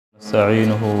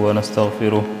नस्तईनुहु व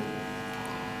नस्तग़फिरुह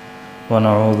व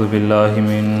नऊज़ु बिल्लाहि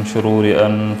मिन शुरूरि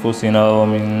अनफुसिना व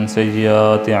मिन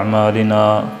सय्यिआति अमालिना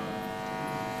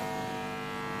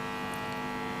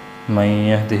मन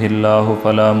यहदिहिल्लाहु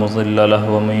फला मुज़िल्ल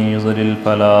लहु व मन युज़लिल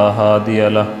फला हादिय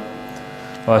लहु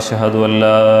व अशहदु अन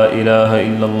ला इलाहा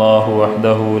इल्लल्लाहु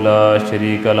वहदहु ला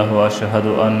शरीका लहु व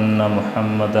अशहदु अन्न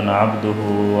मुहम्मदन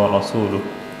अब्दुहु व रसूलुहु।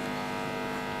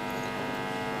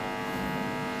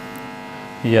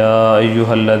 या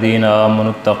अय्युहल्लज़ीना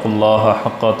आमनुत्तक़ुल्लाह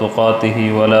हक़्क़ तुक़ातिही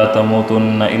व ला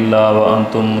तमूतुन्न इल्ला व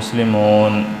अंतुम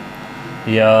मुस्लिमून।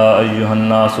 या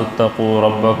अय्युहन्नासुत्तक़ू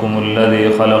रब्बकुमुल्लज़ी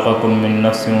ख़लक़कुम मिन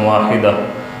नफ़्सिन वाहिदा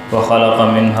व ख़लक़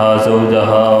मिन्हा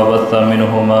ज़ौजहा व बस्स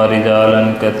मिन्हुमा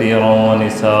रिजालन कसीरन व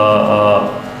निसाअ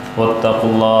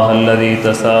वत्तक़ुल्लाहल्लज़ी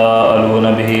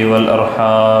तसाअलून बिही वल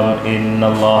अर्हाम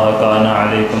इन्नल्लाह काना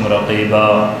अलैकुम रक़ीबा।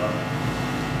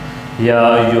 या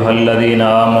अय्युहल्लज़ीना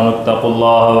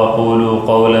आमनुत्तक़ुल्लाह व क़ूलू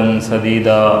क़ौलन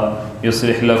सदीदा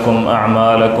युस्लिह लकुम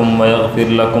अअमालकुम व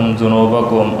यग़फ़िर लकुम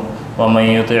ज़ुनूबकुम व मन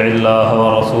युतिइल्लाह व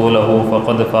रसूलहु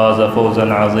फ़क़द फ़ाज़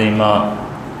फ़ौज़न अज़ीमा।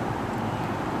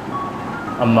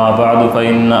 अम्मा बअद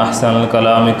फ़इन्न अहसनल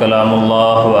कलामि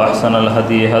कलामुल्लाह व अहसनल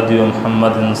हदी हदी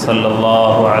मुहम्मदिन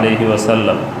सल्लल्लाहु अलैहि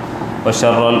वसल्लम व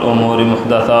शर्रल उमूरि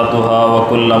मुहदसातुहा व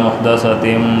कुल्ल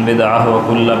मुहदसतिन बिदअह व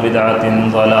कुल्ल बिदअतिन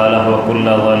ज़लालह व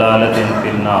कुल्ल ज़लालतिन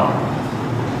फिन्नार।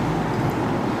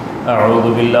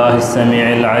 अऊज़ु बिल्लाहिस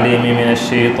समीइल अलीम मिनश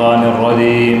शैतानिर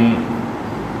रजीम।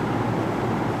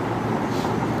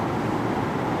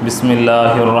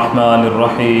 बिस्मिल्लाहिर रहमानिर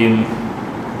रहीम।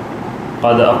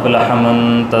 क़द अफ़लह मन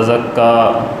तज़क्का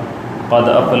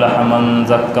क़द अफ़लह मन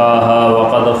ज़क्काहा व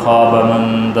क़द ख़ाब मन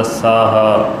दस्साहा।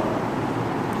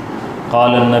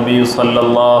 क़ाल नबी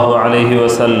सल्लल्लाहु अलैहि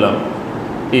वसल्लम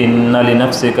इन्न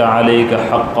लिनफ़्सिका अलैका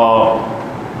हक़्क़न।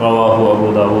 रवाहु अबू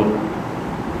दाऊद।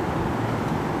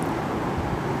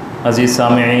 अज़ीज़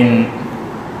सामिईन,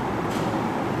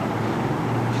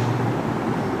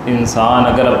 इंसान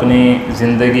अगर अपनी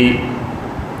ज़िंदगी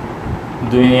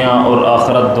दुनिया और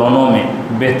आखिरत दोनों में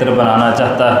बेहतर बनाना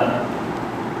चाहता है,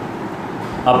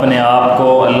 अपने आप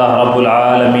को अल्लाह रब्बुल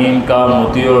आलमीन का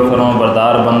मुती और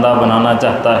फरमाबरदार बंदा बनाना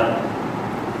चाहता है,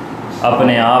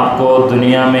 अपने आप को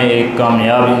दुनिया में एक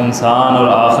कामयाब इंसान और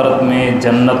आखिरत में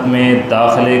जन्नत में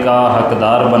दाखिले का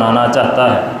हकदार बनाना चाहता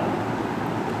है,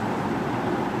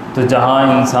 तो जहाँ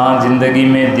इंसान ज़िंदगी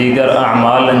में दीगर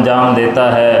अमाल अंजाम देता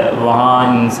है, वहाँ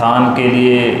इंसान के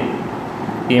लिए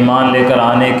ईमान लेकर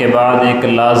आने के बाद एक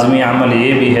लाज़मी अमल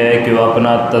ये भी है कि वह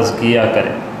अपना तज़किया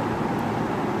करे,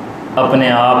 अपने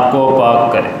आप को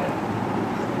पाक करे।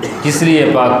 किस लिए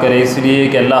पाक करे? इसलिए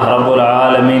कि अल्लाह रब्बुल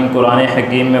आलमीन कुरान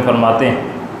हकीम में फरमाते हैं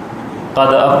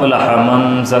क़द अफ़लह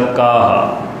मन ज़क्काहा,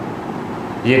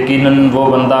 यकीनन वो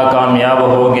बंदा कामयाब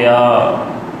हो गया,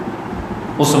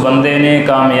 उस बंदे ने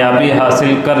कामयाबी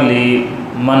हासिल कर ली,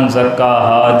 मन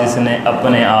ज़क्काहा, जिसने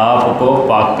अपने आप को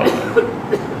पाक कर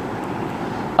लिया,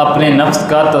 अपने नफ्स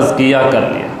का तज़किया कर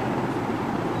लिया।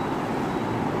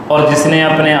 और जिसने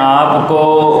अपने आप को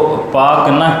पाक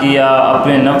न किया,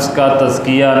 अपने नफ्स का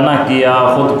तज़किया न किया,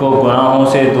 ख़ुद को गुनाहों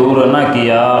से दूर न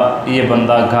किया, ये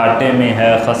बंदा घाटे में है,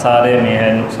 ख़सारे में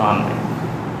है, नुकसान में।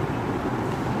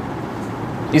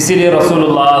 इसीलिए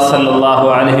रसूलुल्लाह सल्लल्लाहु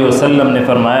अलैहि वसल्लम ने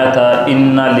फरमाया था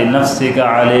इन्ना लिनफ़्सिका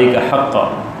अलैका हक़्क़,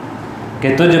 कि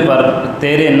तुझ पर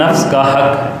तेरे नफ्स का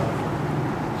हक़ है।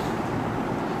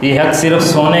 ये हक़ सिर्फ़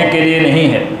सोने के लिए नहीं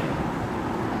है,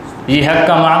 ये हक़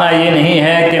का माना ये नहीं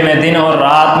है कि मैं दिन और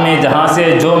रात में जहाँ से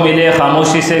जो मिले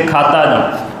खामोशी से खाता जाऊँ।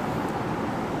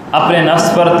 अपने नफ्स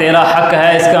पर तेरा हक़ है,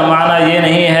 इसका माना ये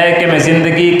नहीं है कि मैं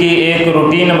ज़िंदगी की एक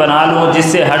रूटीन बना लूँ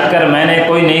जिससे हटकर मैंने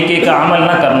कोई नेकी का अमल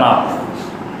न करना।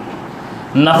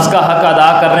 नफ्स का हक़ अदा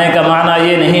करने का माना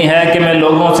ये नहीं है कि मैं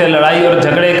लोगों से लड़ाई और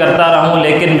झगड़े करता रहूँ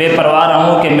लेकिन बेपरवाह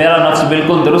रहूँ कि मेरा नफ्स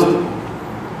बिल्कुल दुरुस्त।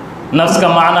 नफ्स का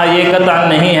माना ये कतन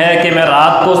नहीं है कि मैं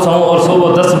रात को सोऊं और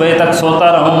सुबह 10 बजे तक सोता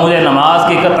रहूं, मुझे नमाज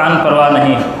की कतन परवाह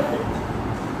नहीं।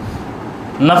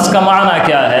 नफ्स का माना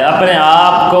क्या है? अपने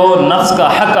आप को नफ्स का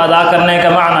हक़ अदा करने का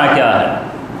माना क्या है?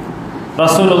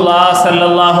 रसूलुल्लाह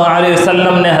सल्लल्लाहु अलैहि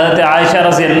वसल्लम ने हज़रत आयशा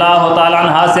रज़ियल्लाहु ताला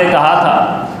अन्हा से कहा था,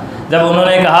 जब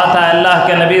उन्होंने कहा था अल्लाह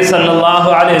के नबी सल्लल्लाहु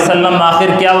अलैहि वसल्लम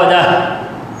आखिर क्या वजह है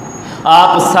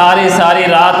आप सारी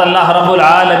रात अल्लाह रब्बुल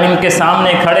आलमीन के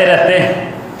सामने खड़े रहते हैं,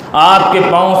 आपके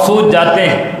पाँव सूज जाते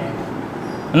हैं।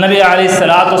 नबी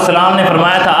अलैहिस्सलाम ने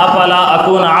फरमाया था अफ़ला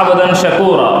अकून अब्दन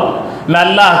शकूरा, मैं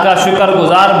अल्लाह का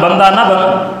शुक्रगुजार बंदा ना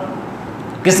बनूँ।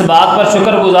 किस बात पर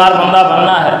शुक्रगुजार बंदा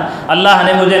बनना है? अल्लाह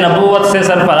ने मुझे नबूवत से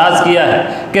सरफराज किया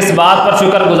है। किस बात पर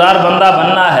शुक्रगुजार बंदा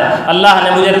बनना है? अल्लाह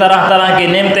ने मुझे तरह तरह की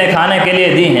नेमतें खाने के लिए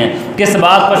दी हैं। किस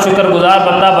बात पर शुक्रगुजार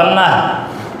बंदा बनना है?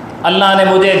 अल्लाह ने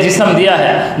मुझे जिस्म दिया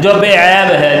है जो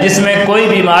बेऐब है, जिसमें कोई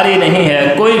बीमारी नहीं है,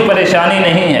 कोई परेशानी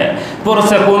नहीं है,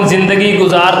 पुरसकून ज़िंदगी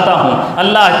गुजारता हूँ,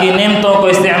 अल्लाह की नेमतों को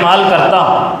इस्तेमाल करता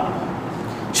हूँ।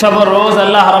 शब और रोज़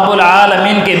अल्लाह रब्बुल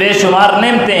आलमीन की बेशुमार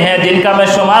नेमतें हैं जिनका मैं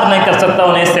शुमार नहीं कर सकता,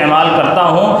 उन्हें इस्तेमाल करता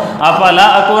हूँ। अफला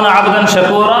अकून अब्दन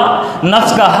शकूरा,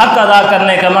 नफ्स का हक़ अदा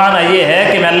करने का माना ये है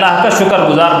कि मैं अल्लाह का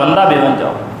शुक्रगुजार बंदा भी बन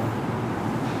जाऊँ।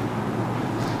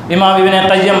 इमाम इब्न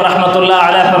क़य्यिम रहमतुल्लाह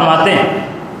अलैह फरमाते हैं,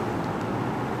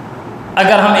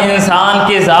 अगर हम इंसान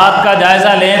की ज़ात का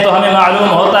जायज़ा लें तो हमें मालूम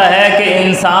होता है कि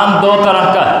इंसान दो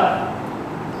तरह का है।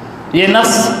 ये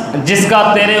नफ्स जिसका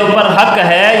तेरे ऊपर हक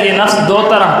है, ये नफ्स दो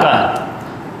तरह का है।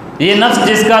 ये नफ्स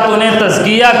जिसका तूने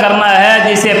तज़किया करना है,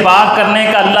 जिसे पाक करने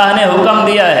का अल्लाह ने हुक्म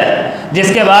दिया है,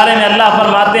 जिसके बारे में अल्लाह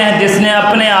फरमाते हैं जिसने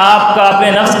अपने आप का,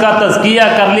 अपने नफ्स का तज़किया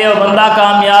कर लिया वो बंदा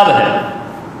कामयाब है।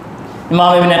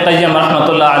 इमाम इब्न क़य्यिम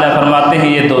रहमतुल्लाह अलैह फरमाते हैं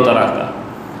ये दो तरह का,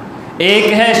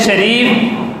 एक है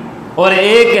शरीफ और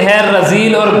एक है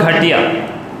रज़ील और घटिया।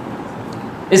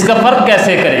 इसका फ़र्क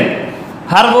कैसे करें?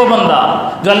 हर वो बंदा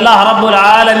जो अल्लाह रब्बुल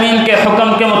आलमीन के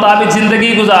हुक्म के मुताबिक ज़िंदगी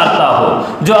गुजारता हो,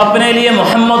 जो अपने लिए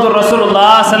मुहम्मद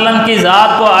रसूलुल्लाह सल्लल्लाहु अलैहि वसल्लम की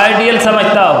ज़ात को आइडियल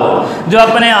समझता हो, जो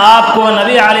अपने आप को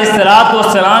नबी अलैहिस्सलातु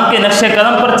वस्सलाम के नक्शे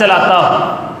कदम पर चलाता हो,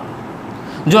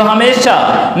 जो हमेशा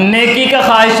नेकी का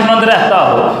ख्वाहिशमंद रहता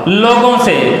हो, लोगों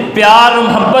से प्यार और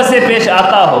मोहब्बत से पेश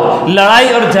आता हो, लड़ाई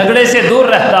और झगड़े से दूर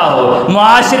रहता हो,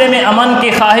 मुआशरे में अमन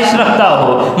की ख्वाहिश रखता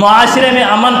हो, मुआशरे में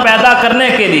अमन पैदा करने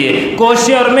के लिए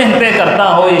कोशिश और मेहनतें करता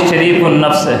हो, ये शरीफुन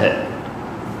नफ्स है।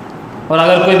 और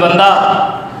अगर कोई बंदा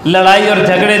लड़ाई और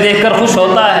झगड़े देखकर खुश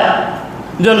होता है,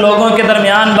 जो लोगों के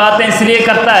दरमियान बातें इसलिए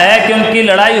करता है कि उनकी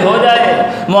लड़ाई हो जाए,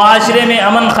 मुआशरे में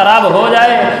अमन ख़राब हो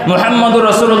जाए, मुहम्मद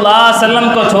रसूलुल्लाह सल्लम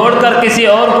को छोड़कर किसी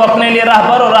और को अपने लिए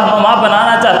रहबर और रहनुमा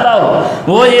बनाना चाहता हो,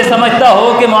 वो ये समझता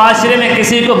हो कि मुआशरे में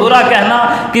किसी को बुरा कहना,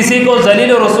 किसी को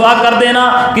जलील और रुसवा कर देना,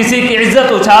 किसी की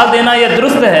इज़्ज़त उछाल देना, ये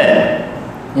दुरुस्त है।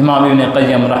 इमाम इब्न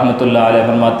क़य्यिम रहमतुल्लाह अलैह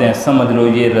फरमाते हैं, समझ लो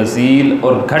ये रज़ील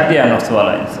और घटिया नफ्स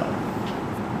वाला इंसान।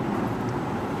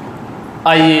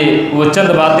 आइए वो चंद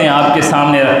बातें आपके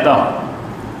सामने रखता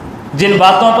हूँ जिन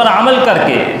बातों पर अमल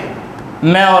करके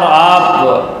मैं और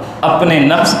आप अपने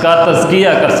नफ्स का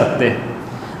तज़किया कर सकते हैं,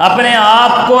 अपने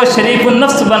आप को शरीफुन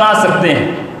नफ्स बना सकते हैं,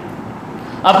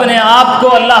 अपने आप को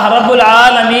अल्लाह रब्बुल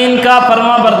आलमीन का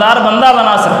फरमा बरदार बंदा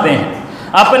बना सकते हैं,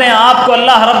 अपने आप को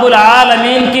अल्लाह रब्बुल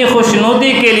आलमीन की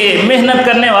खुशनुदी के लिए मेहनत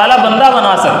करने वाला बंदा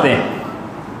बना सकते हैं।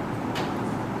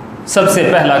 सबसे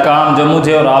पहला काम जो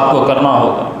मुझे और आपको करना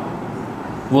होगा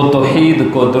वो तौहीद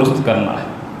को दुरुस्त करना है,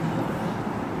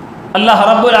 अल्लाह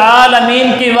रब्बुल आलमीन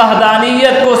की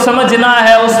वहदानियत को समझना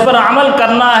है, उस पर अमल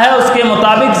करना है, उसके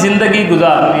मुताबिक ज़िंदगी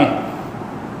गुजारनी है।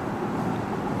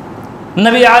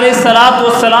 नबी अलैहिस्सलातु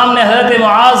वस्सलाम ने हज़रत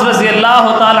मुआज़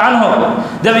रज़ियल्लाहु ताला अन्हु को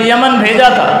जब यमन भेजा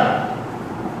था,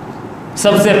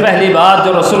 सबसे पहली बात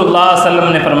जो रसूलुल्लाह सल्लल्लाहु अलैहि वसल्लम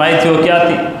ने फरमाई थी वो क्या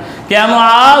थी? क्या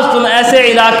मुआज़ तुम ऐसे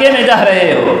इलाके में जा रहे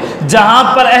हो जहाँ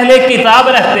पर अहले किताब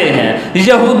रहते हैं,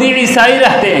 यहूदी ईसाई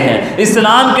रहते हैं,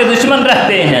 इस्लाम के दुश्मन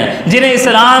रहते हैं, जिन्हें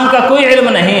इस्लाम का कोई इल्म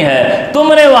नहीं है,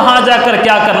 तुमने वहाँ जाकर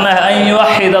क्या करना है?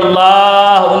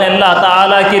 अय्युहिदल्लाह, उन्हें अल्लाह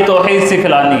ताला की तौहीद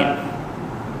सिखलानी है।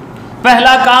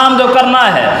 पहला काम जो करना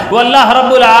है वो अल्लाह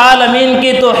रब्बुल आलमीन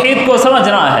की तौहीद को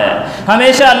समझना है।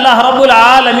 हमेशा अल्लाह रब्बुल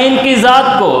आलमीन की ज़ात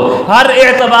को हर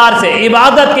एतबार से,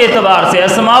 इबादत के एतबार से,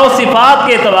 अस्मा व सिफ़ात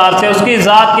के एतबार से, उसकी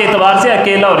ज़ात के एतबार से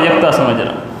अकेला और यकता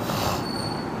समझना,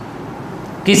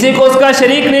 किसी को उसका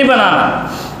शरीक नहीं बनाना।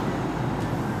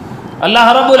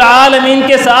 अल्लाह रब्बुल आलमीन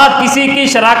के साथ किसी की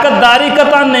शराकतदारी का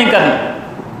तान नहीं करना।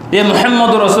 ये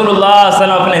मुहम्मद रसूलुल्लाह सल्लल्लाहु अलैहि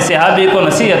वसल्लम अपने सहाबी को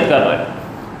नसीहत कर रहे हैं,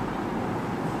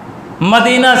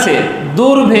 मदीना से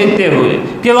दूर भेजते हुए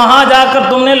कि वहाँ जाकर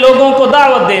तुमने लोगों को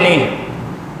दावत देनी है।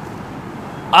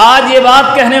 आज ये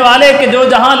बात कहने वाले कि जो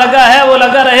जहाँ लगा है वो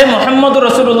लगा रहे, मुहम्मद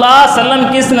रसूलुल्लाह सल्लल्लाहु अलैहि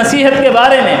वसल्लम की इस नसीहत के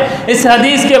बारे में, इस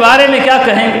हदीस के बारे में क्या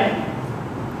कहेंगे?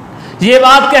 ये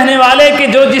बात कहने वाले कि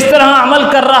जो जिस तरह अमल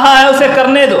कर रहा है उसे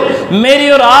करने दो। मेरी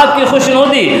और आपकी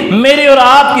खुशनुदी, मेरी और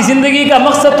आपकी ज़िंदगी का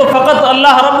मकसद तो फ़कत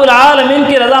अल्लाह रब्बुल आलमीन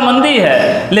की रज़ामंदी है,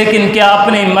 लेकिन क्या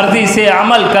अपनी मर्ज़ी से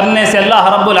अमल करने से अल्लाह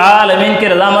रब्बुल आलमीन की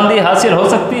रज़ामंदी हासिल हो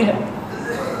सकती है?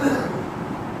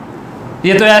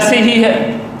 ये तो ऐसे ही है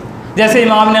जैसे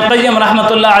इमाम इब्न क़य्यिम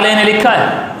रहमतुल्लाह अलैह ने लिखा है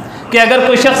कि अगर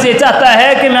कोई शख्स ये चाहता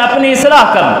है कि मैं अपनी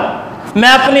इस्लाह कर लूँ, मैं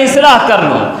अपनी इस्लाह कर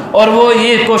लूँ, और वो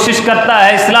ये कोशिश करता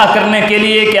है इस्लाह करने के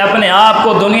लिए कि अपने आप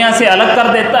को दुनिया से अलग कर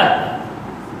देता है,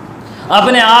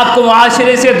 अपने आप को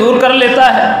मुआशरे से दूर कर लेता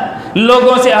है,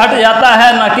 लोगों से हट जाता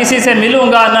है, ना किसी से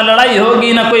मिलूँगा, ना लड़ाई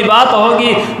होगी, ना कोई बात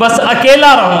होगी, बस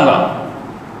अकेला रहूँगा,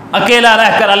 अकेला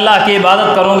रहकर अल्लाह की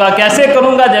इबादत करूँगा। कैसे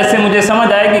करूँगा? जैसे मुझे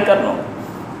समझ आएगी कर लूँगा।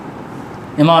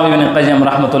 इमाम इब्न क़य्यिम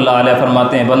रहमतुल्लाह अलैह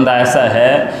फरमाते हैं, बंदा ऐसा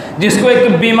है जिसको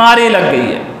एक बीमारी लग गई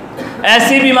है,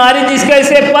 ऐसी बीमारी जिसका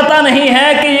इसे पता नहीं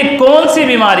है कि ये कौन सी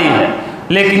बीमारी है,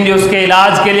 लेकिन जो उसके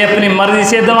इलाज के लिए अपनी मर्ज़ी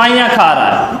से दवाइयाँ खा रहा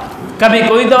है। कभी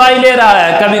कोई दवाई ले रहा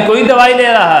है, कभी कोई दवाई ले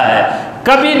रहा है,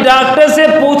 कभी डॉक्टर से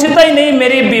पूछता ही नहीं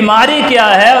मेरी बीमारी क्या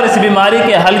है और इस बीमारी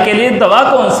के हल के लिए दवा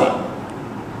कौन सी,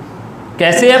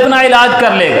 कैसे अपना इलाज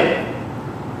कर लेगा।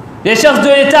 ये शख्स जो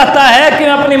ये चाहता है कि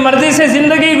मैं अपनी मर्ज़ी से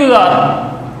ज़िंदगी गुजारूं,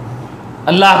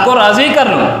 अल्लाह को राज़ी कर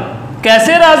लूँ,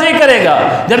 कैसे राज़ी करेगा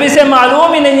जब इसे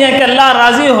मालूम ही नहीं है कि अल्लाह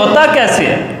राज़ी होता कैसे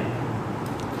है।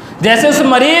 जैसे उस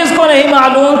मरीज़ को नहीं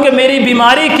मालूम कि मेरी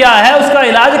बीमारी क्या है, उसका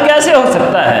इलाज कैसे हो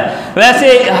सकता है,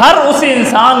 वैसे हर उस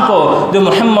इंसान को जो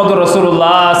मोहम्मद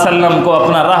रसूलुल्लाह सल्लम को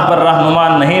अपना रहबर रहनुमा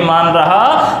नहीं मान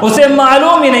रहा, उसे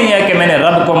मालूम ही नहीं है कि मैंने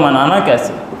रब को मनाना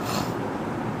कैसे।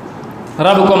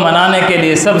 रब को मनाने के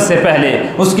लिए सबसे पहले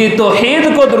उसकी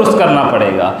तौहीद को दुरुस्त करना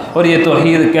पड़ेगा, और ये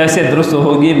तौहीद कैसे दुरुस्त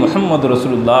होगी, मोहम्मद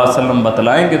रसूलुल्लाह सल्लम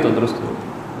बतलाएंगे तो दुरुस्त होगी।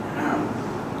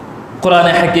 कुरान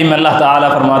हकीम में अल्लाह ताला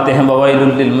फरमाते हैं,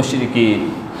 ववैलुल लिल मुशरिकीन,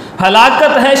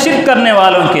 हलाकत है शिर्क करने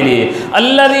वालों के लिए,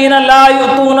 अल्लज़ीना ला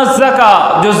युतून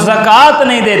ज़का, जो ज़कात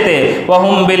नहीं देते,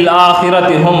 वहुम बिल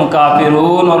आखिरति हुम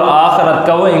काफिरून, और आखिरत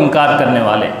का वो इनकार करने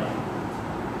वाले।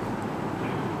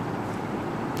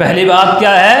 पहली बात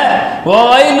क्या है,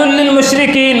 ववैलुल लिल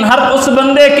मुशरिकीन, हर उस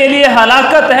बंदे के लिए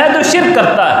हलाकत है जो शिर्क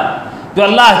करता है, जो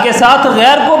अल्लाह के साथ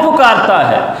गैर को पुकारता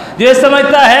है, जो ये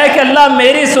समझता है कि अल्लाह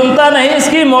मेरी सुनता नहीं,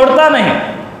 इसकी मोड़ता नहीं,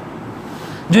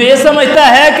 जो ये समझता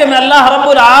है कि मैं अल्लाह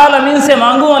रब्बुल आलमीन से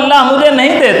मांगूं, अल्लाह मुझे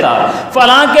नहीं देता,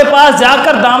 फलां के पास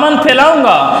जाकर दामन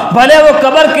फैलाऊंगा, भले वो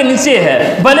कब्र के नीचे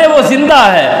है, भले वो जिंदा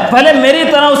है, भले मेरी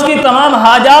तरह उसकी तमाम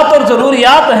हाजात और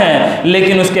ज़रूरियात हैं,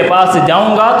 लेकिन उसके पास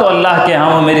जाऊंगा तो अल्लाह के यहाँ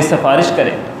वो मेरी सिफारिश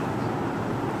करे।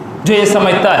 जो ये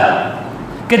समझता है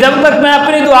कि जब तक मैं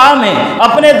अपनी दुआ में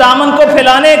अपने दामन को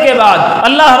फैलाने के बाद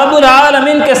अल्लाह रब्बुल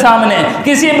आलमीन के सामने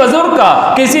किसी बुजुर्ग का,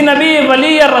 किसी नबी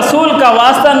वली या रसूल का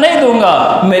वास्ता नहीं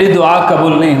दूंगा, मेरी दुआ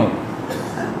कबूल नहीं हो।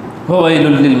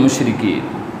 ववैलुल लिल मुशरिकीन,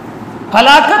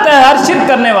 हलाकत है हर शिर्क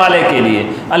करने वाले के लिए।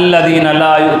 अल्लज़ीना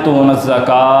ला युतून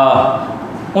ज़का,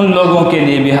 उन लोगों के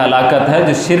लिए भी हलाकत है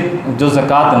जो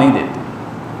ज़कात नहीं देते।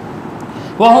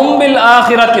 वहुम बिल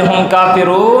आखिरति हुम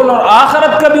काफिरून, और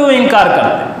आखिरत का भी वो इनकार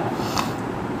करते।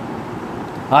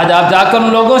 आज आप जाकर उन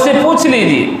लोगों से पूछ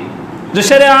लीजिए जो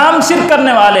शरेआम शिर्क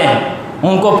करने वाले हैं,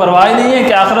 उनको परवाह नहीं है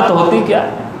कि आखिरत होती क्या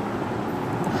है।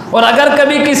 और अगर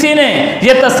कभी किसी ने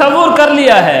ये तसव्वुर कर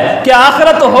लिया है कि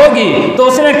आखिरत होगी, तो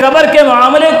उसने कब्र के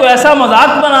मामले को ऐसा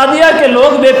मजाक बना दिया कि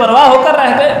लोग बेपरवाह होकर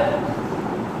रह गए।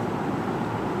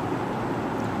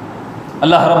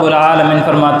 अल्लाह रब्बुल आलमीन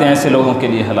फरमाते हैं ऐसे लोगों के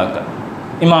लिए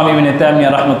हलाकत। इमाम इब्न तैमिया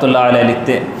रहमतुल्लाह अलैह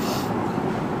लिखते हैं,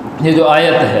 ये जो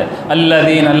आयत है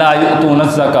अल्लज़ीना ला युतून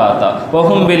ज़काता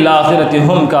वहुम बिल आखिरति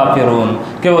हुम काफिरून,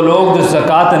 कि वो लोग जो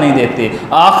ज़कात नहीं देते,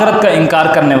 आखिरत का इनकार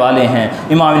करने वाले हैं।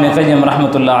 इमाम इब्न क़य्यिम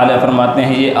रहमतुल्लाह अलैह फरमाते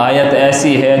हैं ये आयत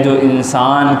ऐसी है जो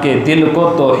इंसान के दिल को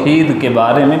तौहीद के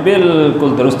बारे में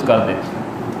बिल्कुल दुरुस्त कर देती है।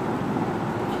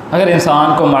 अगर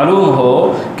इंसान को मालूम हो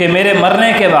कि मेरे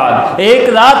मरने के बाद एक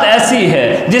ज़ात ऐसी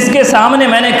है जिसके सामने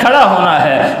मैंने खड़ा होना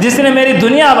है, जिसने मेरी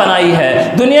दुनिया बनाई है,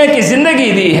 दुनिया की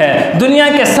ज़िंदगी दी है, दुनिया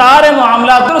के सारे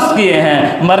मामला दुरुस्त किए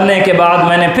हैं, मरने के बाद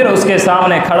मैंने फिर उसके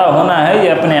सामने खड़ा होना है, ये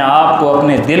अपने आप को,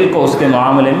 अपने दिल को उसके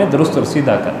मामले में दुरुस्त और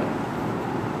सीधा कर,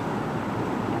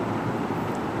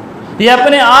 ये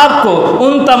अपने आप को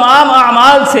उन तमाम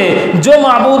अमाल से जो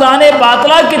माबूदाने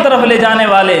बातला की तरफ ले जाने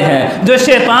वाले हैं, जो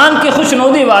शैतान की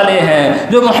खुशनुदी वाले हैं,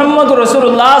 जो मोहम्मद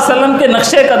रसूलुल्लाह सल्लम के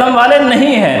नक्शे कदम वाले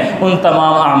नहीं हैं, उन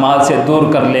तमाम अमाल से दूर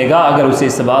कर लेगा। अगर उसे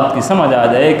इस बात की समझ आ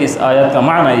जाए कि इस आयत का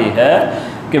माना ये है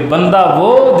कि बंदा वो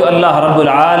जो अल्लाह रब्बुल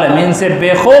आलमीन से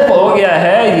बेखौफ हो गया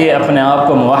है, ये अपने आप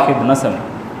को मुवाहिद न समझे।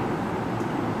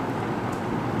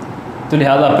 तो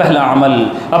लिहाजा पहला अमल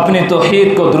अपनी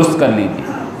तौहीद को दुरुस्त कर लीजिए।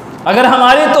 अगर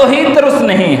हमारी तौहीद दुरुस्त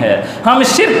नहीं है, हम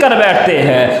शिर्क कर बैठते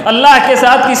हैं, अल्लाह के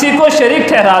साथ किसी को शरीक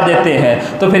ठहरा देते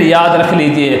हैं, तो फिर याद रख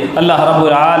लीजिए अल्लाह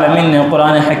रब्बुल आलमीन ने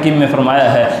कुरान हकीम में फरमाया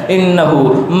है, इन्नहु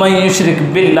मन युश्रिक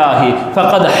बिल्लाहि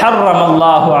फ़क़द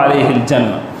हर्रमल्लाहु अलैहिल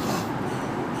जन्नह।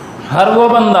 हर वो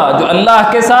बंदा जो अल्लाह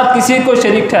के साथ किसी को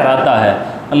शरीक ठहराता है,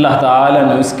 अल्लाह ताला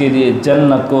ने उसके लिए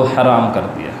जन्नत को हराम कर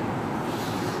दिया।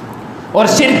 और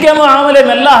शिर्क के मामले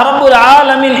में अल्लाह रब्बुल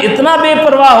आलमीन इतना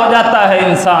बेपरवाह हो जाता है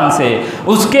इंसान से,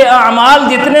 उसके अमाल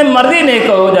जितने मर्जी नेक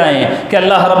हो जाएं, कि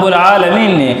अल्लाह रब्बुल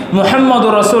आलमीन ने मुहम्मद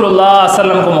रसूलुल्लाह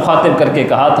सल्लम को मुखातिब करके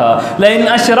कहा था, लइन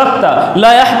अशरकता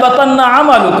ला यहबतन्ना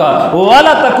अमलुका व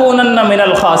ला तकूनन्ना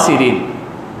मिनल खासिरीन।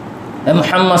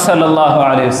 मोहम्मद सल्लल्लाहु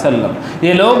अलैहि वसल्लम,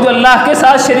 ये लोग जो अल्लाह के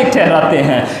साथ शरीक ठहराते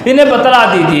हैं, इन्हें बतला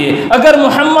दीजिए, अगर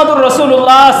मोहम्मद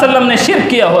रसूलुल्लाह सल्लल्लाहु अलैहि वसल्लम ने शिर्क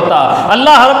किया होता,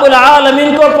 अल्लाह रब्बुल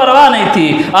आलमीन को परवाह नहीं थी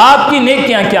आपकी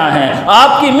नेकियां क्या हैं,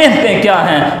 आपकी मेहनतें क्या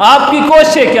हैं, आपकी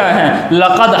कोशिशें क्या हैं,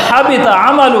 लक़द हबित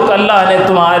अमलुक, अल्लाह ने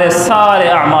तुम्हारे सारे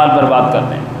अमाल बर्बाद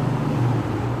कर दें।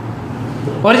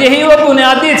 और यही वो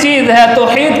बुनियादी चीज़ है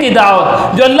तौहीद की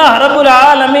दावत, जो अल्लाह रब्बुल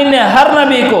आलमीन ने हर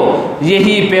नबी को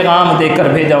यही पैगाम देकर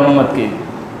भेजा उम्मत के।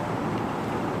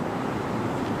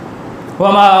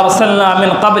 वमा अरसलना मिन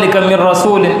क़ब्लिका मिन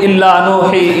रसूल इल्ला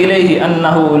नूही इलैहि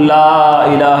अन्नहु ला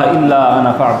इलाहा इल्ला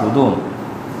अना फ़अबुदून।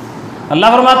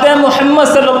 अल्लाह फरमाते हैं मोहम्मद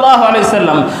सल्लल्लाहु अलैहि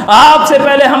वसल्लम, आपसे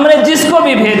पहले हमने जिसको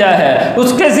भी भेजा है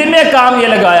उसके ज़िम्मे काम ये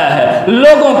लगाया है,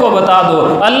 लोगों को बता दो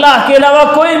अल्लाह के अलावा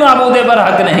कोई माबूद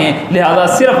बरहक नहीं, लिहाजा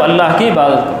सिर्फ अल्लाह की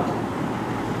इबादत करो।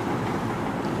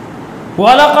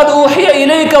 वलक़द ऊहिया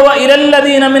इलैका व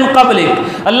इलल्लज़ीना मिन क़ब्लिक,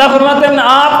 अल्लाह फरमाते हैं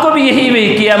आपको भी यही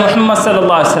वही किया मोहम्मद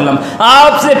सल्लल्लाहु अलैहि वसल्लम,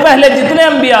 आपसे पहले जितने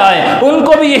अम्बिया आए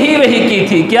उनको भी यही वही की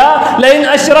थी। क्या? लइन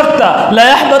अशरकता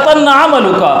लयहबतन्ना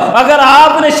अमलुका, अगर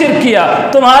आपने शिर्क किया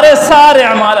तुम्हारे सारे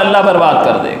अमाल अल्लाह बर्बाद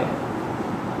कर देगा।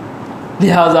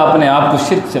 लिहाजा अपने आप को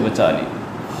शिर्क से बचा ली।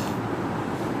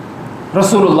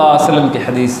 रसूलुल्लाह सल्लल्लाहु अलैहि वसल्लम की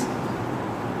हदीस,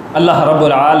 अल्लाह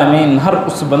रब्बुल आलमीन हर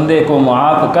उस बंदे को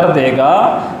मुआफ़ कर देगा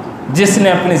जिसने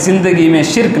अपनी ज़िंदगी में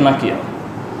शिर्क न किया,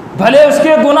 भले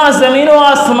उसके गुनाह ज़मीन व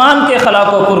आसमान के खला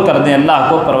को पुर कर दें, अल्लाह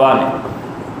को परवाह नहीं।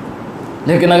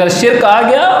 लेकिन अगर शिर्क आ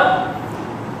गया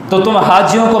तो तुम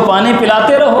हाजियों को पानी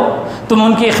पिलाते रहो, तुम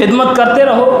उनकी खिदमत करते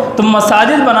रहो, तुम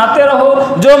मसाजिद बनाते रहो,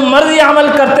 जो मर्जी अमल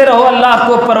करते रहो, अल्लाह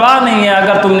को परवाह नहीं है।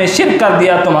 अगर तुमने शिर्क कर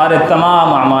दिया तुम्हारे तमाम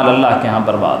अमाल अल्लाह के यहाँ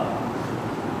बर्बाद।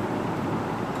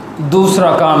 दूसरा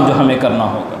काम जो हमें करना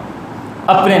होगा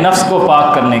अपने नफ्स को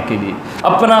पाक करने के लिए,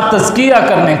 अपना तज़किया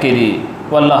करने के लिए,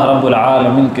 वो अल्लाह रब्बुल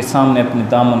आलमीन के सामने अपने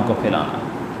दामन को फैलाना।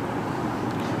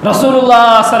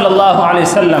 रसूलुल्लाह सल्लल्लाहु अलैहि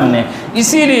वसल्लम ने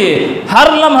इसीलिए हर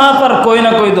लम्हा पर कोई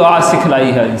ना कोई दुआ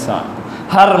सिखलाई है इंसान को।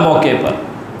 हर मौके पर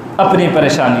अपनी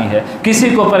परेशानी है, किसी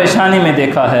को परेशानी में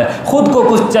देखा है, ख़ुद को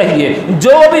कुछ चाहिए,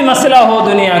 जो भी मसला हो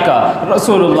दुनिया का,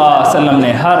 रसूलुल्लाह सल्लल्लाहु अलैहि वसल्लम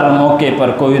ने हर मौके पर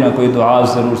कोई ना कोई दुआ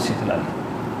ज़रूर सिखलाई,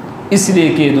 इसलिए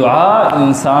कि दुआ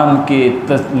इंसान के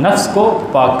नफ्स को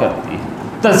पाक करती है,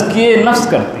 तज़किये नफ्स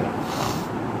करती है।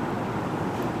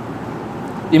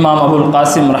 इमाम अबुल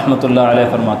क़ासिम रहमतुल्लाह अलैह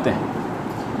फरमाते हैं,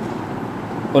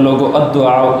 वो लोगों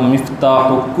अद्दुआ मिफ्ताह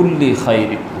कुल्ली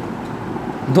खैर,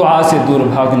 दुआ से दूर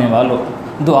भागने वालों,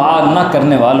 दुआ न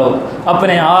करने वालों,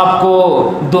 अपने आप को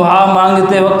दुआ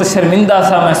मांगते वक्त शर्मिंदा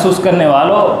सा महसूस करने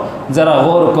वालों, ज़रा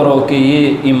गौर करो कि ये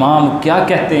इमाम क्या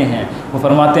कहते हैं। वो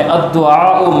फरमाते हैं अद्दुआ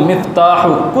मिफ्ताह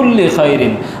कुल्ली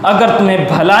खैरिन, अगर तुम्हें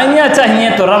भलाइयाँ चाहिए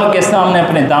तो रब के सामने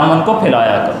अपने दामन को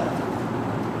फैलाया करो।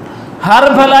 हर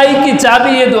भलाई की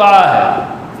चाबी ये दुआ है।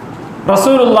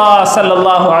 रसूलुल्लाह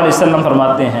सल्लल्लाहु अलैहि वसल्लम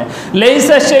फरमाते हैं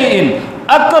लैसा शैइन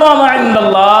अकरम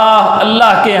इंदल्लाह,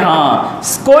 अल्लाह के यहाँ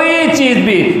कोई चीज़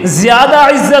भी ज़्यादा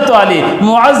इज़्ज़त वाली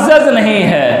मुअज़्ज़ज़ नहीं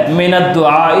है मिनद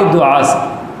दुआ, दुआ से।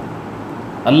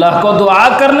 अल्लाह को दुआ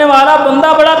करने वाला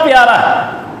बंदा बड़ा प्यारा है,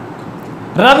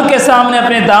 रब के सामने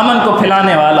अपने दामन को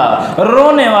फैलाने वाला,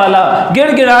 रोने वाला,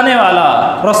 गिड़गिड़ाने वाला।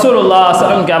 रसूलुल्लाह सल्लल्लाहु अलैहि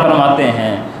वसल्लम क्या फरमाते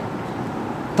हैं,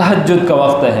 तहज्जुद का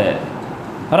वक्त है,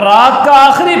 रात का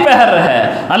आखिरी पहर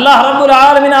है, अल्लाह रब्बुल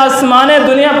आलमीन आसमाने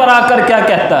दुनिया पर आकर क्या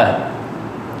कहता है,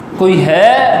 कोई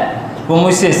है वो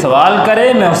मुझसे सवाल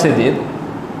करे मैं उसे दे दूँ।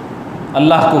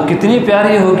 अल्लाह को कितनी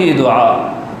प्यारी होगी ये दुआ,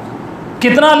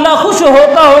 कितना अल्लाह खुश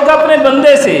होता होगा अपने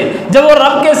बंदे से जब वो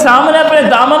रब के सामने अपने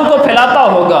दामन को फैलाता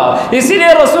होगा।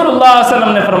 इसीलिए रसूलुल्लाह सल्लल्लाहु अलैहि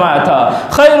वसल्लम ने फरमाया था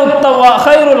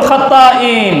खैरुल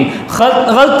खत्ताइन,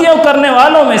 गलतियों करने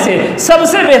वालों में से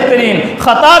सबसे बेहतरीन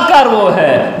खताकार वो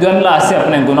है जो अल्लाह से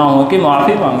अपने गुनाहों की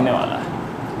माफ़ी मांगने वाला है।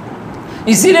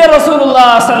 इसीलिए रसूलुल्लाह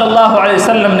सल्लल्लाहु अलैहि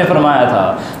वसल्लम ने फरमाया था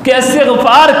कि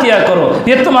इस्तिग़फ़ार किया करो,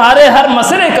 ये तुम्हारे हर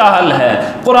मसले का हल है।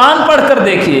 कुरान पढ़कर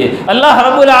देखिए, अल्लाह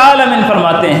रब्बुल आलमीन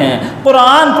फरमाते हैं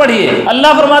कुरान पढ़िए,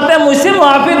 अल्लाह फरमाते हैं मुझसे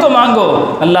माफ़ी तो मांगो,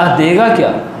 अल्लाह देगा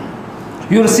क्या,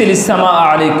 युरसिलिस समा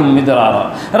अलैकुम मिदरारा,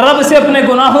 रब से अपने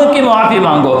गुनाहों की माफ़ी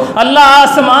मांगो, अल्लाह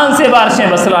आसमान से बारिशें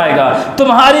बरसाएगा,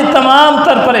 तुम्हारी तमाम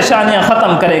तर परेशानियां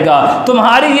ख़त्म करेगा।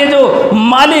 तुम्हारी ये जो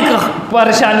माली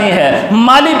परेशानी है,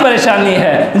 माली परेशानी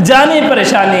है, जानी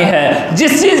परेशानी है,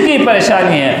 जिस चीज़ की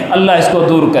परेशानी है, अल्लाह इसको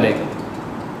दूर करेगा।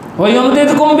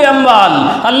 वयुमदिदकुम बिअम्वाल,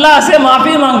 अल्लाह से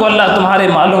माफ़ी मांगो, अल्लाह तुम्हारे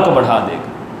मालों को बढ़ा देगा।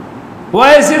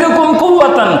 वयज़िदकुम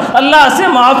कुव्वतन, अल्लाह से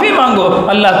माफ़ी मांगो,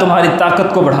 अल्लाह तुम्हारी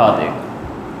ताकत को बढ़ा देगा।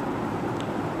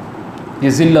 ये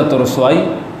ज़िल्लत और रुसवाई,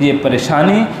 ये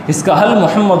परेशानी, इसका हल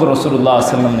मोहम्मद रसूलुल्लाह सल्लल्लाहु अलैहि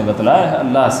वसल्लम ने बतलाया है,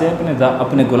 अल्लाह से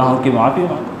अपने गुनाहों की माफ़ी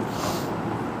मांगो।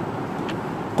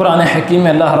 कुरान हकीम में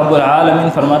अल्लाह रब्बुल आलमीन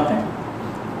फरमाते हैं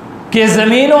कि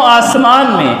ज़मीन व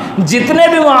आसमान में जितने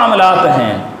भी मामलात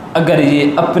हैं, अगर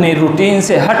ये अपने रूटीन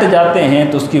से हट जाते हैं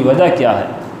तो उसकी वजह क्या है?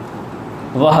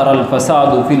 ज़हरल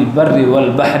फ़सादु फ़िल बर्रि वल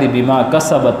बहरि बिमा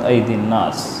कसबत ऐदिन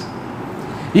नास।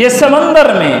 ये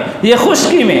समंदर में, ये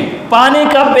खुश्की में पानी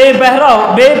का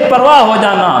बेपरवाह हो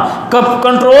जाना, कब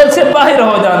कंट्रोल से बाहर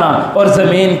हो जाना और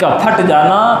ज़मीन का फट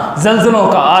जाना, ज़लज़लों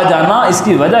का आ जाना,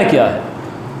 इसकी वजह क्या है?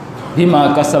 बिमा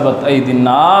कसबत ऐदिन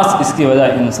नास, इसकी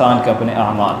वजह इंसान के अपने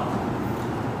अमाल।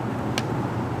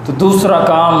 तो दूसरा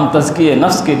काम तज़किये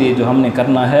नफ्स के लिए जो हमने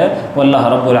करना है वो अल्लाह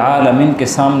रब्बुल आलमीन के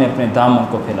सामने अपने दामन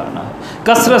को फैलाना है,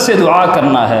 कसरत से दुआ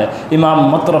करना है।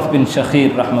 इमाम मतरफ़ बिन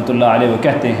शखीर रहमतुल्लाह अलैह वो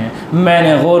कहते हैं,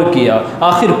 मैंने गौर किया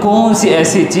आखिर कौन सी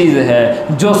ऐसी चीज़ है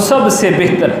जो सबसे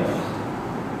बेहतर है,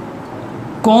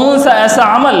 कौन सा ऐसा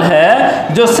अमल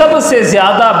है जो सबसे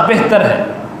ज़्यादा बेहतर है।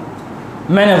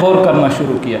 मैंने गौर करना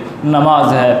शुरू किया,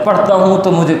 नमाज है, पढ़ता हूँ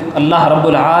तो मुझे अल्लाह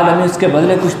रब्बुल आलमीन उसके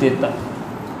बदले कुछ देता है,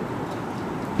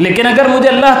 लेकिन अगर मुझे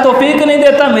अल्लाह तौफीक नहीं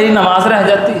देता मेरी नमाज रह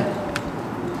जाती है,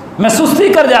 मैं सुस्ती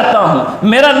कर जाता हूँ,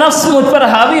 मेरा नफ्स मुझ पर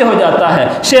हावी हो जाता है,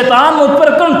 शैतान मुझ पर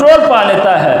कंट्रोल पा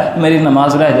लेता है, मेरी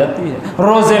नमाज रह जाती है।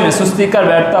 रोज़े में सुस्ती कर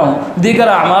बैठता हूँ, दीगर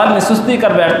अमाल में सुस्ती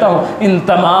कर बैठता हूँ, इन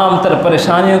तमाम तर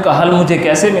परेशानियों का हल मुझे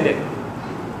कैसे मिलेगा?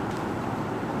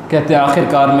 कहते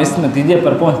आखिरकार मैं इस नतीजे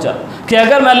पर पहुँचा कि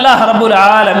अगर मैं अल्लाह रब्बुल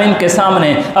आलमीन के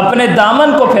सामने अपने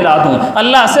दामन को फैला दूँ,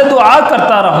 अल्लाह से दुआ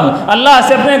करता रहूँ, अल्लाह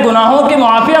से अपने गुनाहों की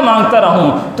माफ़िया मांगता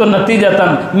रहूँ, तो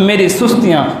नतीजतन मेरी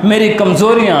सुस्तियाँ, मेरी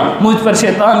कमज़ोरियाँ, मुझ पर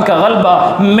शैतान का गलबा,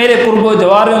 मेरे कुर्बो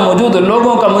जवार में मौजूद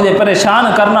लोगों का मुझे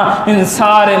परेशान करना, इन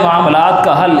सारे मामलात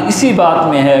का हल इसी बात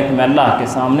में है कि मैं अल्लाह के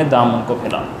सामने दामन को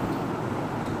फैलाऊँ,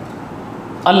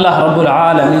 अल्लाह रब्बुल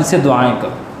आलमीन से दुआएँ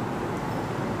करूँ।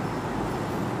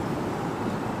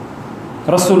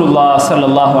 रसूलुल्लाह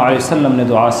सल्लल्लाहु अलैहि वसल्लम ने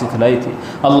दुआ सिखलाई थी,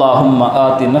 अल्लाहुम्मा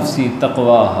आति नफ्सी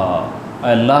तक़वाहा,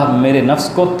 अल्लाह मेरे नफ्स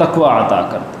को तक़वा अता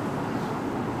कर दे,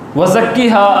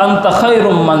 वज़क्किहा अंत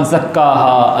खैरुम मन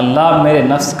ज़क्काहा, अल्लाह मेरे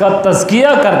नफ्स का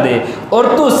तज़किया कर दे और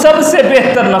तू सबसे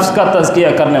बेहतर नफ्स का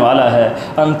तज़किया करने वाला है,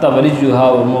 अंत वलियुहा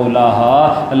व मौलाहा,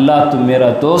 अल्लाह तू मेरा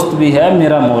दोस्त भी है,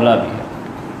 मेरा मौला भी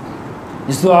है।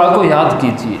 इस दुआ को याद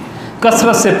कीजिए,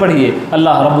 कसरत से पढ़िए,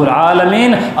 अल्लाह रब्बुल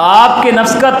आलमीन आपके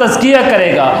नफ्स का तज़किया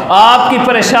करेगा, आपकी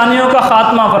परेशानियों का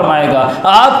ख़ात्मा फरमाएगा,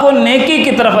 आपको नेकी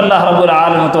की तरफ अल्लाह रब्बुल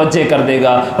आलमीन मुतवज्जे कर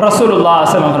देगा। रसूलुल्लाह सल्लल्लाहु अलैहि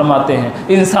वसल्लम फरमाते हैं,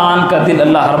 इंसान का दिल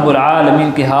अल्लाह रब्बुल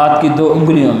आलमीन के हाथ की 2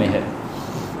 उंगलियों में है।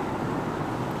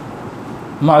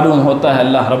 मालूम होता है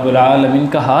अल्लाह रब्बुल आलमीन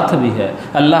का हाथ भी है,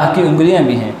 अल्लाह की उंगलियाँ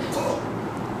भी हैं,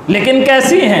 लेकिन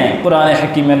कैसी हैं? कुरान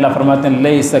हकीम में अल्लाह फरमाते हैं,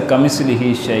 लैसा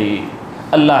कमिस्लिही शै,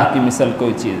 अल्लाह की मिसल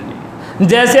कोई चीज़ नहीं।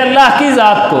 जैसे अल्लाह की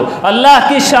ज़ात को, अल्लाह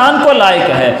की शान को लायक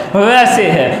है, वैसे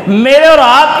है। मेरे और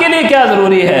आपके लिए क्या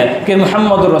ज़रूरी है कि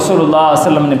मुहम्मद रसूलुल्लाह सल्लल्लाहु अलैहि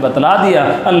वसल्लम ने बतला दिया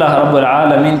अल्लाह रब्बुल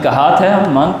आलमीन का हाथ है,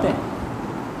 हम मानते हैं।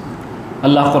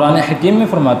 अल्लाह कुरान हकीम में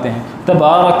फरमाते हैं,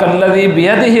 तबारकल्लज़ी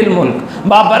बियदिहिल मुल्क,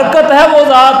 बाबरकत है वो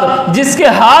ज़ात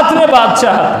जिसके हाथ में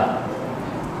बादशाहत है।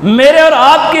 मेरे और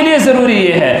आपके लिए ज़रूरी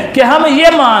ये है कि हम ये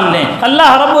मान लें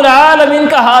अल्लाह रब्बुल आलमीन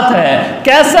का हाथ है,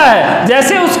 कैसा है?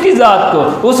 जैसे उसकी ज़ात को,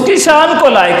 उसकी शान को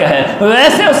लायक है,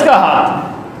 वैसे उसका हाथ,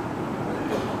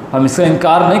 हम इसका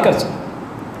इनकार नहीं कर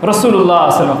सकते। रसूलुल्लाह सल्लल्लाहु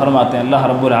अलैहि वसल्लम फरमाते हैं, अल्लाह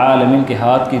रब्बुल आलमीन के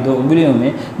हाथ की 2 उंगलियों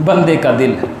में बंदे का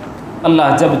दिल है,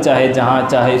 अल्लाह जब चाहे जहाँ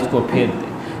चाहे इसको फेर दे।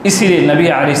 इसीलिए नबी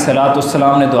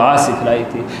अलैहिस्सलाम ने दुआ सिखलाई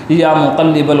थी, या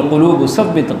मुक़ल्लिबल क़ुलूब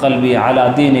सब्बित क़ल्बी अला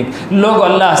दीनिक, लोग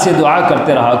अल्लाह से दुआ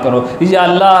करते रहा करो, या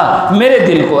अल्लाह मेरे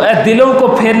दिल को, ए दिलों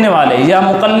को फेरने वाले, या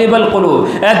मुक़ल्लिबल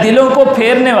क़ुलूब, ए दिलों को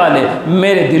फेरने वाले,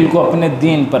 मेरे दिल को अपने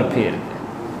दीन पर फेर दे।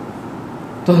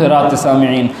 तो हज़रात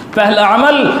सामिईन, पहला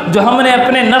अमल जो हमने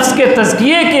अपने नफ्स के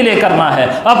तज़किये के लिए करना है,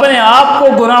 अपने आप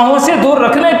को गुनाहों से दूर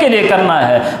रखने के लिए करना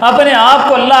है, अपने आप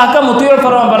को अल्लाह का मुतीअ और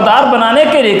फरमाबरदार बनाने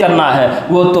के लिए करना है,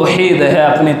 वो तौहीद है,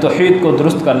 अपनी तौहीद को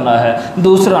दुरुस्त करना है।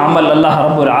 दूसरा अमल अल्लाह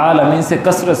रब्बुल आलमीन से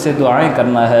कसरत से दुआएँ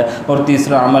करना है, और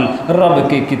तीसरा अमल रब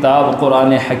की किताब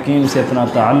कुरान हकीम से अपना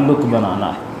ताल्लुक़ बनाना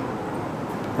है।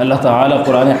 अल्लाह ताला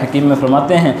कुरान हकीम में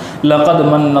फरमाते हैं, लक़द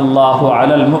मन्नल्लाहु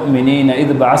अलल मुअमिनीन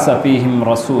इज़ बअसा फ़ीहिम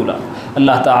रसूला,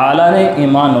 अल्लाह ताला ने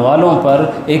ईमान वालों पर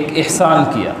एक एहसान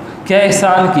किया। क्या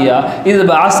एहसान किया? इज़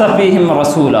बअसा फ़ीहिम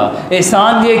रसूला,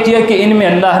 एहसान ये किया कि इनमें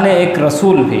अल्लाह ने एक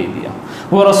रसूल भेज दिया।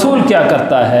 वो रसूल क्या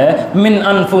करता है? मिन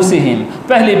अनफुसिहिम,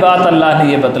 पहली बात अल्लाह ने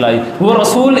ये बतलाई, वो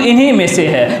रसूल इन्हीं में से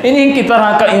है, इन्हीं की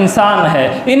तरह का इंसान है,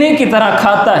 इन्हीं की तरह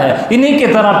खाता है, इन्हीं की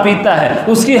तरह पीता है,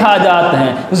 उसकी हाजात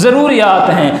हैं, ज़रूरियात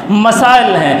हैं,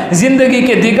 मसाइल हैं, ज़िंदगी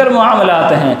के दीगर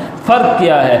मामलात हैं। फ़र्क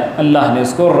क्या है? अल्लाह ने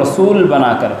उसको रसूल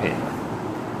बना कर भेजा।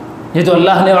 ये जो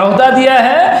अल्लाह ने ओहदा दिया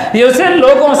है, ये उसे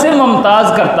लोगों से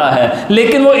मुमताज़ करता है,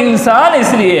 लेकिन वो इंसान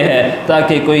इसलिए है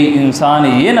ताकि कोई इंसान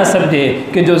ये ना समझे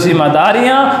कि जो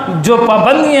जिम्मेदारियाँ, जो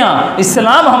पाबंदियाँ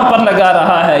इस्लाम हम पर लगा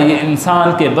रहा है ये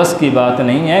इंसान के बस की बात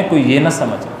नहीं है, कोई ये ना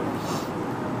समझे।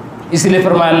 इसलिए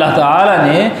फरमाया अल्लाह ताला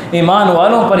ने ईमान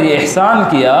वालों पर यह एहसान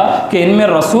किया कि इनमें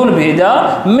रसूल भेजा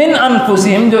मिन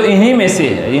अनफुसिहिम, जो इन्हीं में से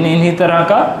है, इन्हीं तरह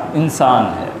का इंसान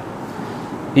है।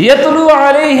 यतलू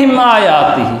अलैहिम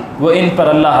आयातिही, वो इन पर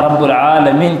अल्लाह रब्बुल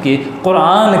आलमीन की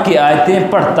कुरान की आयतें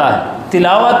पढ़ता है,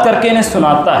 तिलावत करके इन्हें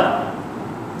सुनाता है।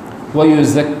 व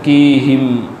युज़क्कीहिम,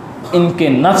 इनके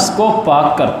नफ्स को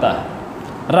पाक करता है।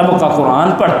 रब का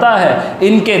कुरान पढ़ता है,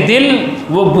 इनके दिल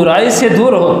वो बुराई से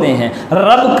दूर होते हैं,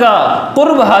 रब का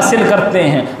कुर्ब हासिल करते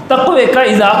हैं, तक़वे का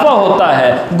इजाफ़ा होता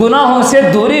है, गुनाहों से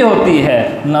दूरी होती है,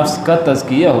 नफ्स का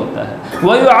तज़किया होता है।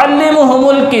 व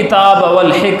युअल्लिमुहुमुल किताब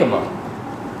वल हिक्मा,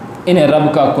 इन्हें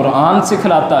रब का कुरान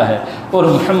सिखलाता है और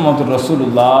मुहम्मद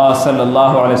रसूलुल्लाह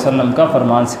सल्लल्लाहु अलैहि वसल्लम का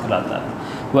फरमान सिखलाता है।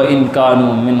 व इन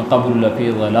कानू मिन क़ब्ल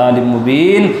फ़ी ज़लालिम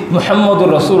मुबीन, मुहम्मद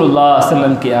रसूलुल्लाह सल्लल्लाहु अलैहि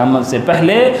वसल्लम की आमद से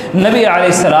पहले, नबी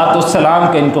अलैहिस्सलाम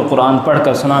के इनको कुरान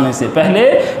पढ़कर सुनाने से पहले,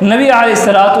 नबी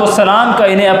अलैहिस्सलाम का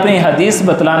इन्हें अपनी हदीस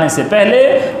बतलाने से पहले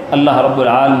अल्लाह रब्बुल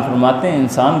आलमीन फरमाते हैं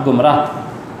इंसान गुमराह थे,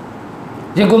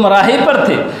 ये गुमराही पर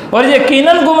थे और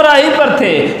यकीनन गुमराही पर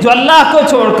थे। जो अल्लाह को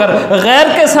छोड़कर गैर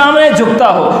के सामने झुकता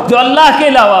हो, जो अल्लाह के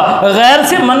अलावा गैर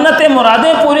से मन्नतें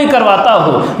मुरादें पूरी करवाता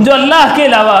हो, जो अल्लाह के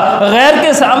अलावा गैर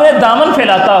के सामने दामन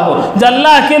फैलाता हो, जो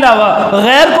अल्लाह के अलावा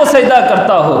गैर को सजदा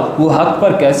करता हो, वो हक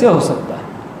पर कैसे हो सकता है।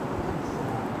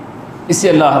 इससे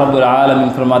अल्लाह रब्बुल आलमीन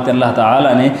फरमाते हैं अल्लाह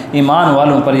ताला ने ईमान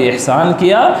वालों पर ये एहसान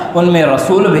किया, उनमें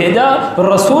रसूल भेजा।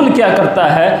 रसूल क्या करता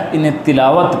है, इन्हें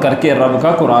तिलावत करके रब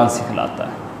का कुरान सिखलाता है।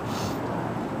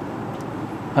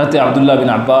 हज़रत अब्दुल्लाह बिन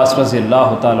अब्बास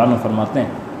रज़ियल्लाहु ताला अन्हु फरमाते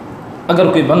हैं अगर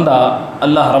कोई बंदा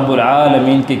अल्लाह रब्बुल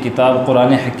आलमीन की किताब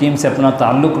कुरान हकीम से अपना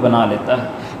ताल्लुक़ बना लेता है,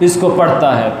 इसको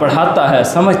पढ़ता है, पढ़ाता है,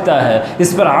 समझता है,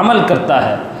 इस पर अमल करता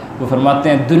है, वो फरमाते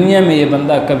हैं दुनिया में ये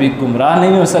बंदा कभी गुमराह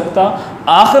नहीं हो सकता,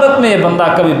 आखिरत में ये बंदा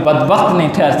कभी बदबख्त नहीं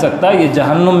ठहर सकता, ये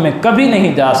जहन्नुम में कभी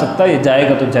नहीं जा सकता, ये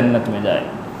जाएगा तो जन्नत में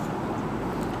जाएगा।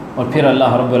 और फिर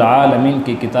अल्लाह रब्बुल आलमीन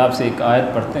की किताब से एक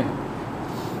आयत पढ़ते हैं,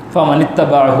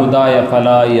 फ़मनित्तबअ हुदाय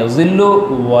फला यज़िल्लु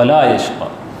वला यशक़ा,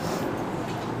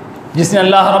 जिसने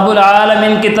अल्लाह रब्बुल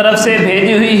आलमीन की तरफ से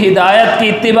भेजी हुई हिदायत की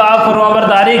इत्तिबा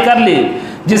फरमाबरदारी कर ली,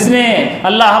 जिसने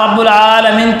अल्लाह रब्बुल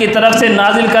आलमीन की तरफ से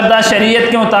नाजिल करदा शरीयत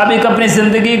के मुताबिक अपनी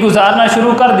ज़िंदगी गुजारना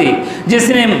शुरू कर दी,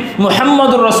 जिसने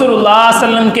मुहम्मद रसूलुल्लाह सल्लल्लाहु अलैहि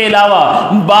वसल्लम के अलावा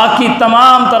बाकी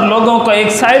तमाम तर लोगों को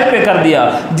एक साइड पे कर दिया,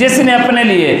 जिसने अपने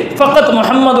लिए फ़कत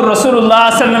मुहम्मद रसूलुल्लाह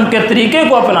सल्लल्लाहु अलैहि वसल्लम के तरीक़े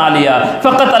को अपना लिया,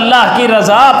 फ़कत अल्लाह की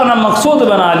रज़ा अपना मकसूद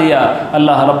बना लिया,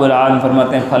 अल्लाह रब्बुल आलमीन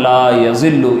फरमाते हैं फ़ला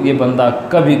यज़िल्लु, ये बंदा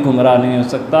कभी गुमराह नहीं हो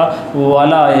सकता,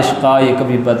 वला यशक़ा, ये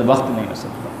कभी बदबख्त नहीं हो सकता।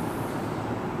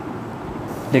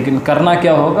 लेकिन करना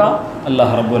क्या होगा,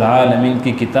 अल्लाह रब्बुल आलमीन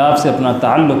की किताब से अपना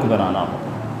ताल्लुक़ बनाना होगा,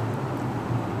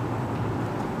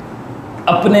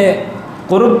 अपने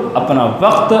क़ुर्ब, अपना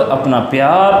वक्त, अपना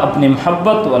प्यार, अपनी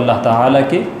मोहब्बत तो अल्लाह ताला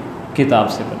की किताब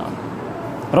से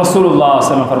बनाना। रसूलुल्लाह सल्लल्लाहु अलैहि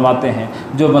वसल्लम फरमाते हैं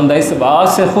जो बंदा इस बात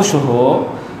से खुश हो,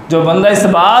 जो बंदा इस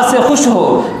बात से खुश हो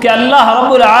कि अल्लाह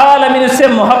रब्बुल आलमीन उससे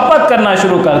मोहब्बत करना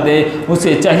शुरू कर दे,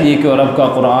 उसे चाहिए कि वो रब का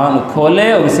कुरान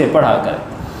खोले और उसे पढ़ा करे।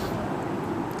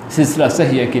 सिलसिला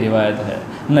सहिह की रिवायत है,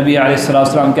 नबी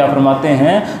अलैहिस्सलाम क्या फरमाते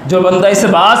हैं, जो बंदा इस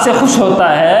बात से खुश होता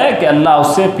है कि अल्लाह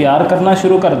उससे प्यार करना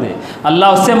शुरू कर दे,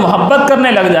 अल्लाह उससे मोहब्बत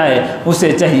करने लग जाए,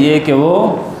 उसे चाहिए कि वो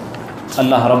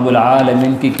अल्लाह रब्बुल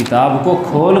आलमीन की किताब को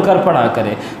खोल कर पढ़ा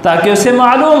करे, ताकि उसे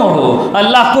मालूम हो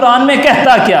अल्लाह कुरान में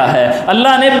कहता क्या है,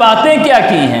 अल्लाह ने बातें क्या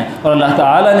की हैं। और अल्लाह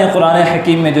ताला ने कुरान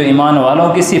हकीम में जो ईमान वालों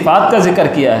की सिफ़ात का जिक्र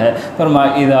किया है,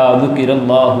 फरमाया इज़ा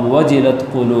ज़ुकिरल्लाहु वजिलत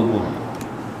क़ुलूबुहुम,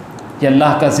 ये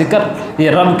अल्लाह का ज़िक्र, ये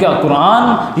रब का कुरान,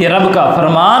 ये रब का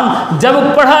फरमान जब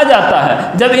पढ़ा जाता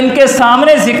है, जब इनके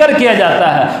सामने ज़िक्र किया जाता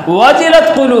है,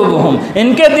 वाजिलत क़ुलूबुहुम,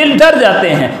 इनके दिल डर जाते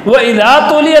हैं, व इज़ा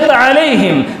तुलियत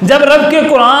अलैहिम, जब रब के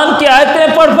कुरान की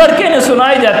आयतें पढ़ पढ़ के इन्हें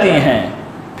सुनाई जाती हैं,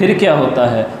 फिर क्या होता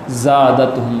है,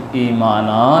 ज़ादतहुम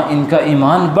ईमाना, इनका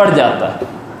ईमान बढ़ जाता है।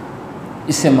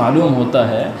 इससे मालूम होता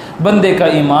है बंदे का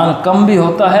ईमान कम भी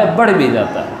होता है, बढ़ भी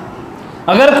जाता है।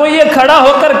 अगर कोई ये खड़ा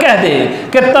होकर कह दे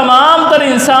कि तमाम तर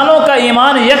इंसानों का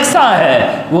ईमान यकसा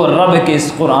है, वो रब के इस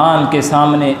कुरान के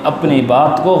सामने अपनी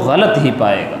बात को गलत ही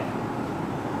पाएगा,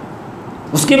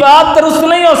 उसकी बात दुरुस्त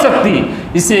नहीं हो सकती।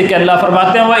 इससे कि अल्लाह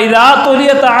फरमाते हैं व इज़ा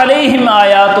तुलियत अलैहिम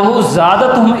आयातुहु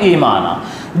ज़ादतहुम ईमाना,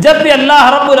 जब भी अल्लाह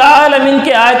रब्बुल आलमीन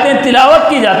की आयतें तिलावत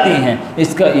की जाती हैं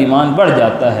इसका ईमान बढ़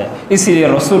जाता है। इसीलिए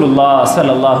रसूलुल्लाह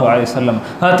सल्लल्लाहु अलैहि वसल्लम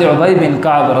हज़रत उबई बिन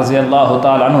काब रज़ी अल्लाह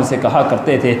तआला अन्हु से कहा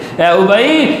करते थे, ए उबई,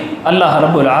 अल्लाह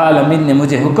रब्बुल आलमीन ने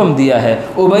मुझे हुक्म दिया है,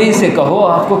 उबई से कहो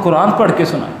आपको कुरान पढ़ के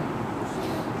सुनाए।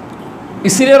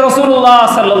 इसीलिए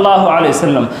रसूलुल्लाह सल्लल्लाहु अलैहि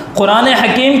वसल्लम कुरान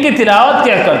हकीम की तिलावत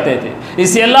क्या करते थे।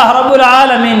 इसी अल्लाह रब्बुल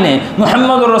आलमीन ने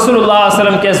मुहम्मद रसूलुल्लाह सल्लल्लाहु अलैहि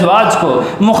वसल्लम के अज़वाज को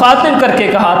मुखातिब करके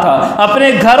कहा था,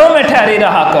 अपने घरों में ठहरी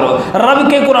रहा करो, रब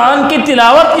के कुरान की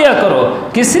तिलावत किया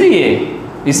करो। किस लिए?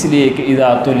 इसलिए कि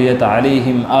इज़ा तुलियत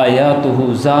अलैहिम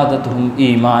आयातुहु ज़ादतहुम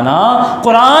ईमाना।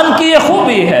 कुरान की ये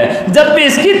खूबी है, जब भी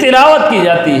इसकी तिलावत की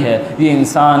जाती है ये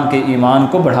इंसान के ईमान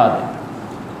को बढ़ा देता है।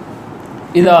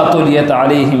 इज़ा तुलियत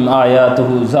अलैहिम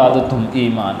आयातुहु ज़ादतहुम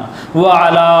ईमाना व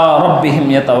अला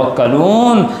रब्बिहिम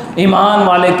यतवक्कलून। ईमान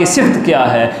वाले की सिफ़त क्या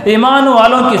है, ईमान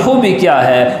वालों की खूबी क्या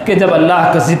है कि जब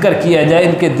अल्लाह का जिक्र किया जाए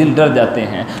इनके दिल डर जाते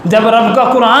हैं, जब रब का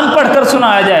कुरान पढ़कर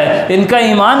सुनाया जाए इनका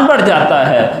ईमान बढ़ जाता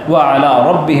है। व अला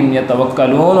रब्बिहिम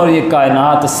यतवक्कलून, और ये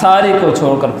कायनात सारी को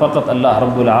छोड़कर फ़कत अल्लाह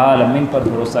रब्बुल आलमीन पर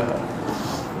भरोसा कर।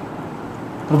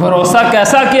 भरोसा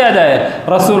कैसा किया जाए?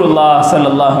 रसूलुल्लाह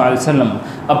सल्लल्लाहु अलैहि वसल्लम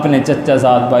अपने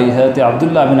चचाज़ाद भाई हज़रत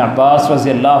अब्दुल्लाह बिन अब्बास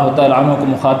रज़ी अल्लाह तआला अन्हु को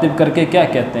मुखातिब करके क्या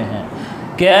कहते हैं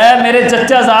कि ऐ मेरे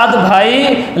चचाज़ाद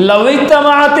भाई,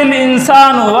 लविज्तमाअतिल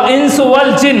इंसान व इंस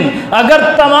वल जिन, अगर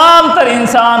तमाम तर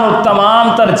इंसान और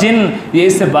तमाम तर जिन ये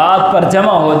इस बात पर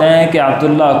जमा हो जाएं कि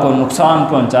अब्दुल्ला को नुकसान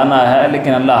पहुँचाना है,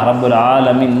 लेकिन अल्लाह रब्बुल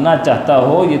आलमीन ना चाहता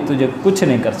हो, ये तुझे कुछ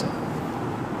नहीं कर सकता।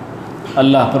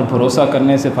 अल्लाह पर भरोसा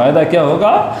करने से फ़ायदा क्या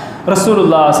होगा?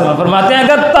 रसूलुल्लाह सल्लल्लाहु अलैहि वसल्लम फरमाते हैं,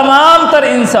 अगर तमाम तर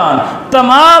इंसान,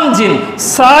 तमाम जिन,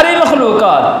 सारी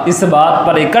मखलूक़ात इस बात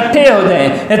पर इकट्ठे हो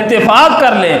जाएं, इत्तेफाक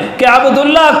कर लें कि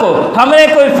अब्दुल्ला को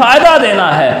हमें कोई फ़ायदा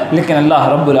देना है, लेकिन अल्लाह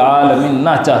रब्बुल आलमीन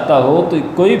ना चाहता हो तो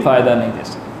कोई फ़ायदा नहीं दे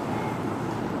सकता।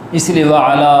 इसलिए व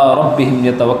अला रब्बिहिम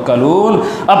यतवक्कलून,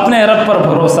 अपने रब पर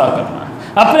भरोसा करना।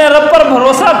 अपने रब पर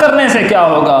भरोसा करने से क्या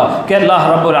होगा कि अल्लाह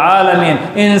रब्बुल आलमीन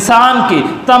इंसान की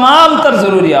तमाम तर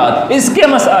ज़रूरियात, इसके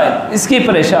मसाइल, इसकी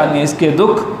परेशानी, इसके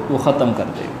दुख वो ख़त्म कर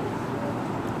देगा।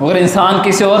 अगर इंसान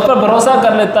किसी और पर भरोसा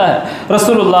कर लेता है,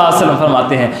 रसूलुल्लाह सल्लल्लाहु अलैहि वसल्लम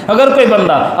फरमाते हैं, अगर कोई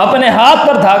बंदा अपने हाथ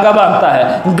पर धागा बांधता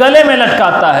है, गले में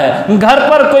लटकाता है, घर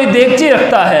पर कोई देगची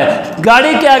रखता है,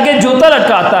 गाड़ी के आगे जूता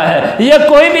लटकाता है, या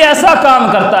कोई भी ऐसा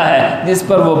काम करता है जिस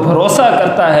पर वो भरोसा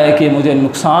करता है कि मुझे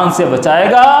नुकसान से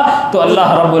बचाएगा, तो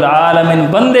अल्लाह रब्बुल आलमीन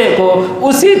बंदे को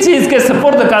उसी चीज़ के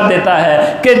सुपुर्द कर देता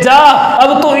है कि जा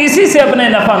अब तो इसी से अपने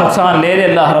नफ़ा नुकसान ले ले,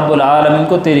 अल्लाह रब्बुल आलमीन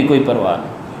को तेरी कोई परवाह नहीं।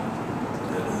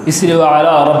 इसलिए व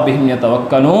अला रब्बिहिम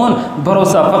यतवक्कलून,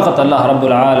 भरोसा फ़कत अल्लाह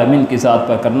रब्बुल आलमीन की ज़ात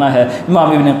पर करना है।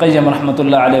 इमाम इब्न क़य्यम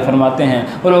रहमतुल्लाह अलैह फरमाते हैं,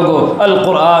 वो लोगों अल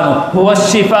कुरान हुवा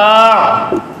शिफ़ा,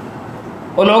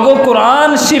 वो लोगों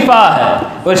कुरान शिफ़ा है,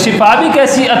 और शिफ़ा भी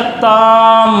कैसी?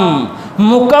 अत्ताम,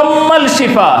 मुकम्मल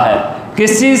शिफ़ा है।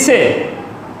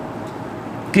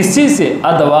 किसी से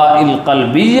अदवाइल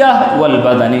क़ल्बिय्या वल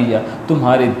बदनिय्या,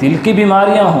 तुम्हारे दिल की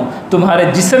बीमारियां हों, तुम्हारे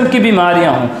जिस्म की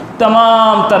बीमारियां हों,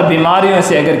 तमाम तर बीमारियों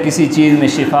से अगर किसी चीज़ में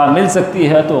शिफा मिल सकती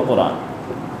है तो कुरान।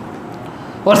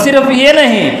 और सिर्फ ये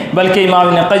नहीं बल्कि इमाम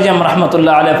इब्न क़य्यम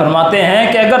रहमतुल्लाह अलैह फरमाते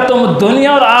हैं कि अगर तुम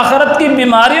दुनिया और आखिरत की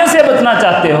बीमारियों से बचना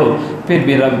चाहते हो फिर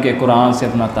भी रब के कुरान से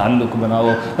अपना ताल्लुक़ बनाओ,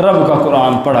 रब का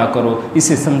कुरान पढ़ा करो,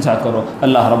 इसे समझा करो।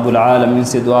 अल्लाह रब्बुल आलमीन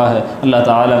से दुआ है अल्लाह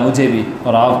ताला मुझे भी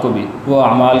और आपको भी वो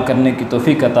अमाल करने की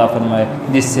तौफ़ीक़ अता फरमाए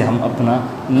जिससे हम अपना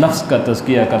नफ्स का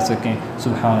तज़किया कर सकें।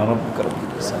 सुब्हान रब्बिक रब्बिल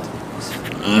इज़्ज़ति।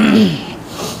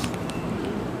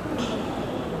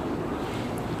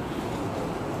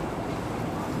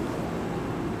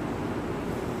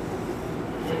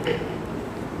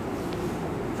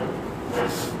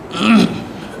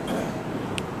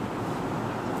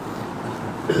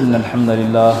 इन्नल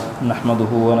हम्दुलिल्लाह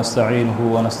नहमदुहु व नस्तईनुहु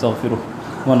व नस्तगफिरुह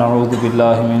व नऊज़ु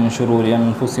बिल्लाहि मिन शुरूरि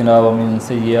अनफुसिना व मिन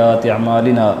सय्यिआति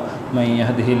अमालिना मन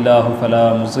यहदिहिल्लाहु फला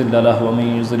मुज़िल्ल लहु व मन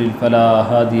युज़लिल फला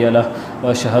हादिय लहु व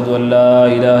अशहदु अन ला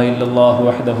इलाहा इल्लल्लाहु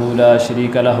वहदहु ला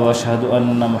शरीका लहु व अशहदु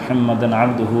अन्न मुहम्मदन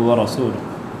अब्दुहु व रसूलुहु।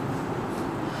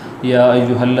 या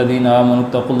अय्युहल्लज़ीना आमनु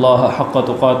तक़ुल्लाहा हक़्क़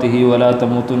तुक़ातिही व ला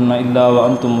तमूतुन्ना इल्ला व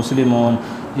अंतुम मुस्लिमून।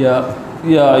 या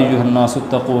अय्युहन्नासु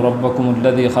इत्तक़ू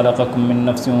रब्बकुमुल्लज़ी ख़लक़कुम मिन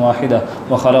नफ़्सिन वाहिदा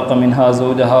व ख़लक़ मिनहा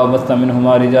ज़ौजहा व बस्स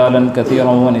मिनहुमा रिजालन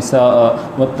कसीरन व निसाअ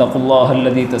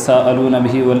वत्तक़ुल्लाहल्लज़ी तसाअलून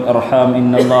बिही वल अर्हाम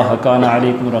इन्नल्लाहा काना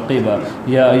अलैकुम रक़ीबा।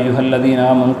 या अय्युहल्लज़ीना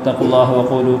आमनु इत्तक़ुल्लाहा व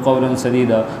क़ूलू क़ौलन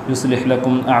सदीदा युस्लिह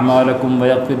लकुम अअमालकुम व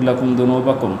यग़फ़िर लकुम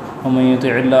ज़ुनूबकुम व मन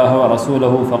युतिइल्लाहा व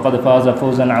रसूलहु फ़क़द फ़ाज़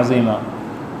फ़ौज़न अज़ीमा।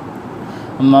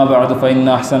 अम्मा बअद फ़इन्न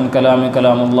अहसन कलाम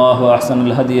कलामुल्लाह व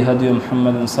अहसनुल हदी हदी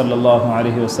मुहम्मद सल्लल्लाहु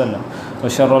अलैहि वसल्लम व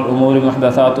शर्रुल उमूरि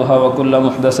मुहदसातुहा व कुल्लु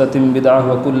मुहदसतिन बिदअह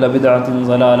व कुल्लु बिदअतिन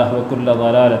ज़लालह व कुल्लु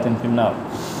ज़लालतिन फिन्नार।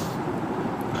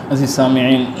 अज़ीज़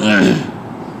सामिईन,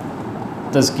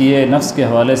 तज़किये नफ्स के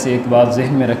हवाले से एक बात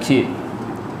ज़हन में रखिए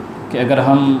कि अगर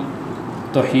हम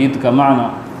तौहीद का माना,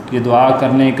 ये दुआ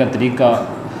करने का तरीका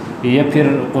या फिर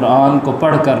कुरान को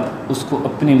पढ़कर उसको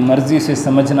अपनी मर्ज़ी से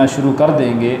समझना शुरू कर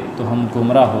देंगे तो हम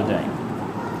गुमराह हो जाएंगे।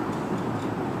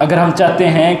 अगर हम चाहते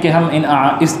हैं कि हम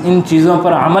इन चीज़ों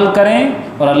पर अमल करें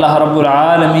और अल्लाह रब्बुल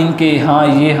आलमीन के यहाँ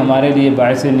ये हमारे लिए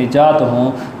बाइस निजात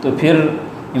हों, तो फिर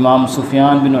इमाम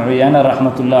सुफियान बिन उयैना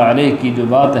रहमतुल्लाह अलैह की जो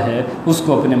बात है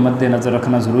उसको अपने मद्देनज़र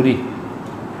रखना ज़रूरी।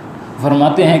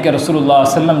 फरमाते हैं कि रसूलुल्लाह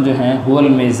सल्लम जो हैं हुवल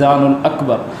मीज़ानुल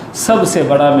अकबर, सबसे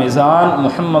बड़ा मीज़ान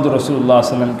मोहम्मद रसूलुल्लाह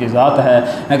सल्लम की ज़ात है।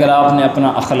 अगर आपने अपना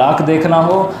अखलाक देखना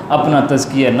हो, अपना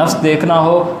तज़किया नफ्स देखना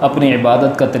हो, अपनी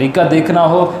इबादत का तरीका देखना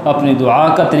हो, अपनी दुआ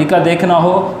का तरीका देखना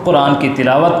हो, कुरान की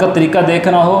तिलावत का तरीका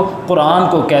देखना हो, कुरान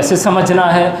को कैसे समझना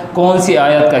है, कौन सी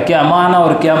आयत का क्या माना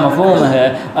और क्या मफ़हूम है,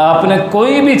 आपने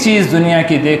कोई भी चीज़ दुनिया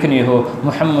की देखनी हो,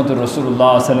 मोहम्मद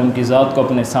रसूलुल्लाह सल्लम की ज़ात को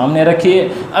अपने सामने रखिए।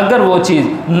 अगर वो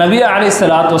चीज़ नबी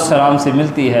अलैहिस्सलाम से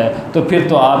मिलती है तो फिर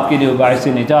तो आपके लिए बाइस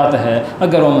निजात है।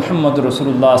 अगर वो मोहम्मद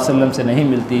रसूलुल्लाह सल्लम से नहीं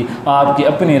मिलती, आपकी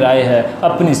अपनी राय है,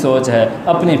 अपनी सोच है,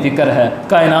 अपनी फ़िक्र है,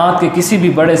 कायनात के किसी भी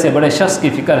बड़े से बड़े शख्स की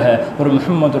फ़िक्र है और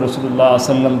मोहम्मद रसूलुल्लाह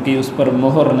सल्लम की उस पर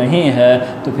मोहर नहीं है,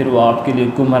 तो फिर वो आपके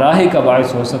लिए गुमराही का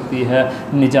बाइस हो सकती है,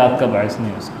 निजात का बाइस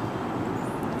नहीं हो सकती।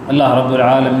 अल्लाह रब्बुल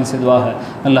आलमीन से दुआ है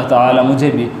अल्लाह ताला मुझे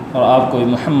भी और आपको भी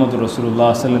मोहम्मद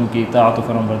रसूलुल्लाह सल्लम की इताअत व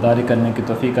फरमाबरदारी करने की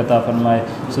तौफ़ीक़ अता फ़रमाए।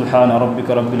 सुब्हान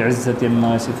रब्बिक रब्बिल इज़्ज़ति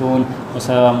अम्मा यसिफ़ून व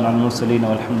सलामुन अलल मुरसलीन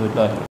वल्हम्दुलिल्लाहि।